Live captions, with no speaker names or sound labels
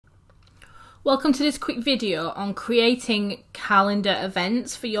Welcome to this quick video on creating calendar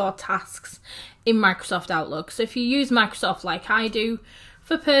events for your tasks in Microsoft Outlook. So if you use Microsoft like I do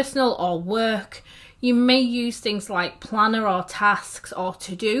for personal or work, you may use things like Planner or Tasks or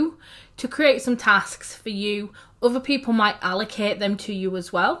To Do to create some tasks for you. Other people might allocate them to you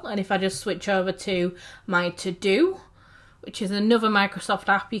as well. And if I just switch over to my To Do, which is another Microsoft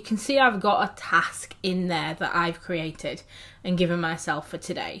app, you can see I've got a task in there that I've created and given myself for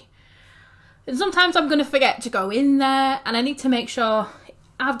today. And sometimes I'm going to forget to go in there and I need to make sure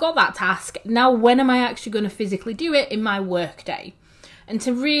I've got that task. Now, when am I actually going to physically do it in my work day? And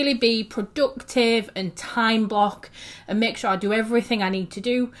to really be productive and time block and make sure I do everything I need to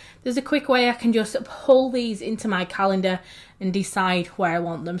do, there's a quick way I can just pull these into my calendar and decide where I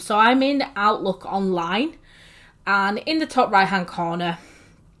want them. So I'm in Outlook Online, and in the top right hand corner,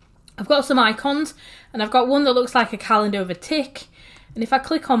 I've got some icons, and I've got one that looks like a calendar with a tick. And if I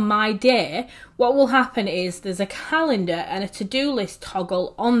click on my day, what will happen is there's a calendar and a to-do list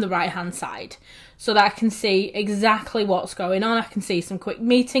toggle on the right hand side so that I can see exactly what's going on. I can see some quick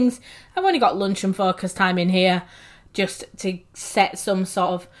meetings. I've only got lunch and focus time in here just to set some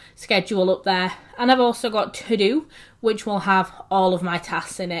sort of schedule up there. And I've also got to do, which will have all of my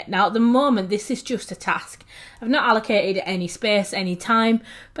tasks in it. Now at the moment, this is just a task. I've not allocated any space, any time,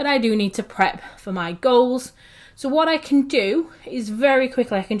 but I do need to prep for my goals. So what I can do is very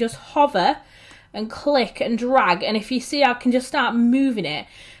quickly, I can just hover and click and drag. And if you see, I can just start moving it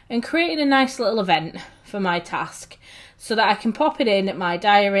and creating a nice little event for my task so that I can pop it in at my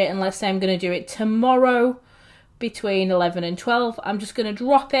diary. And let's say I'm going to do it tomorrow between 11 and 12. I'm just going to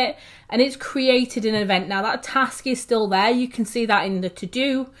drop it and it's created an event. Now that task is still there. You can see that in the to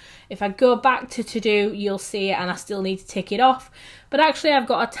do. If I go back to do, you'll see it and I still need to tick it off. But actually I've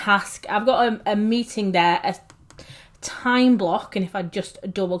got a task. I've got a meeting there, a time block, and if I just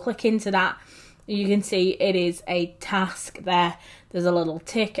double click into that, you can see it is a task there. There's a little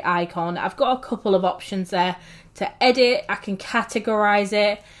tick icon. I've got a couple of options there to edit. I can categorize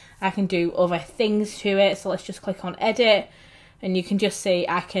it. I can do other things to it. So let's just click on edit, and you can just see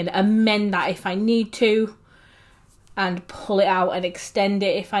I can amend that if I need to and pull it out and extend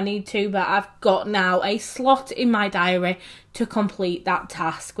it if I need to. But I've got now a slot in my diary to complete that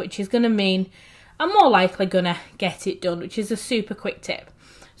task, which is going to mean I'm more likely going to get it done, which is a super quick tip.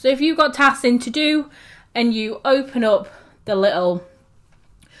 So if you've got tasks in to do and you open up the little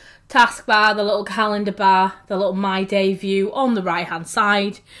taskbar, the little calendar bar, the little My Day view on the right hand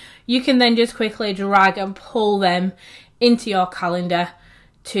side, you can then just quickly drag and pull them into your calendar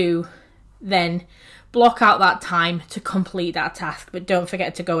to then block out that time to complete that task. But don't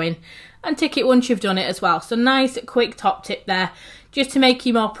forget to go in and tick it once you've done it as well. So nice quick top tip there just to make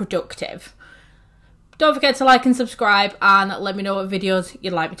you more productive. Don't forget to like and subscribe and let me know what videos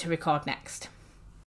you'd like me to record next.